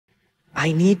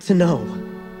I need to know.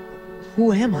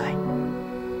 Who am I?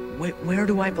 Where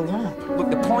do I belong?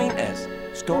 Look, the point is,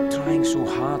 stop trying so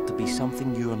hard to be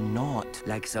something you're not.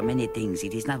 Like so many things,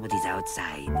 it is not what is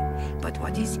outside, but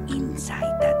what is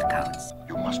inside that counts.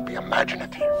 You must be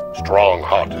imaginative,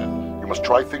 strong-hearted. You must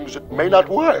try things that may not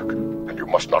work. And you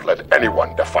must not let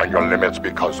anyone define your limits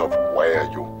because of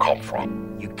where you come from.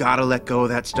 You gotta let go of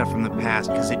that stuff from the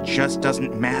past, because it just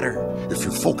doesn't matter. If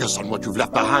you focus on what you've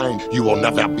left behind, you will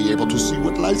never be able to see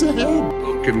what lies ahead.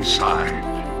 Look inside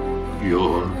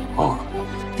your heart.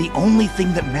 The only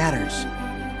thing that matters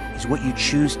is what you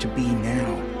choose to be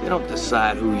now. You don't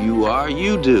decide who you are,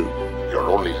 you do. Your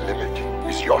only limit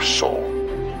is your soul.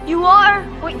 You are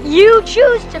what you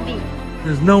choose to be.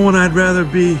 There's no one I'd rather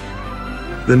be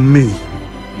than me.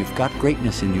 You've got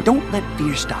greatness in you. Don't let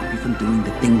fear stop you from doing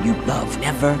the thing you love.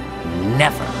 Never,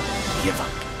 never give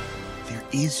up. There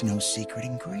is no secret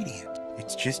ingredient.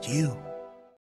 It's just you.